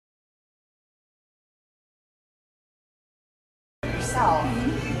yourself,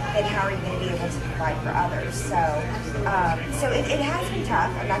 then how are you going to be able to provide for others? So it has been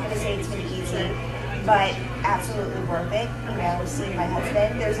tough. I'm not going to say it's been easy, but absolutely worth it. You know, seeing my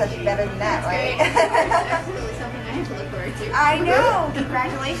husband, there's nothing better than that, right? Absolutely something I have to look forward to. I know.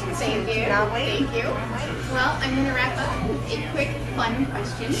 Congratulations. Thank you. Cannot wait. Thank you. Well, I'm going to wrap up with a quick, fun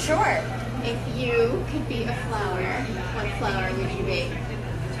question. Sure. If you could be a flower, what flower would you be?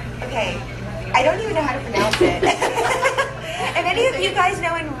 Okay, I don't even know how to pronounce it. If any of you guys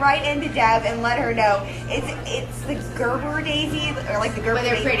know, and write into Deb and let her know. It's the Gerber daisy, or like the Gerber. But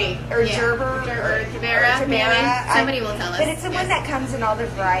they're daisy, pretty. or yeah. Gerbera, or Jabera, maybe. Somebody will tell us. But it's the one that comes in all the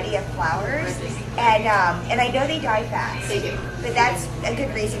variety of flowers, and I know they die fast. They do. But that's a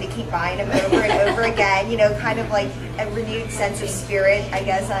good reason to keep buying them over and over again. You know, kind of like a renewed sense of spirit, I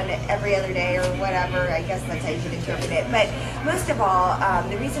guess, on every other day or whatever. I guess that's how you should interpret it. But most of all,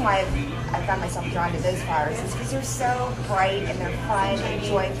 the reason why I found myself drawn to those flowers is because they're so bright and they're fun and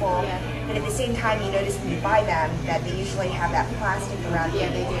joyful. But at the same time, you notice when you buy them that they usually have that plastic around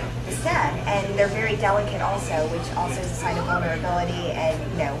the stem, and they're very delicate also, which also is a sign of vulnerability and,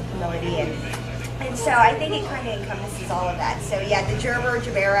 you know, humility and so I think it kind of encompasses all of that. So yeah, the Gerber,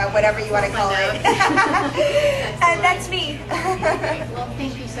 Jabera, whatever you want to call it. And that's me. Well,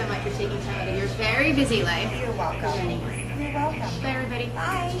 thank you so much for taking time out of your very busy life. You're welcome. You're welcome. Bye, everybody.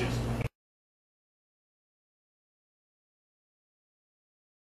 Bye.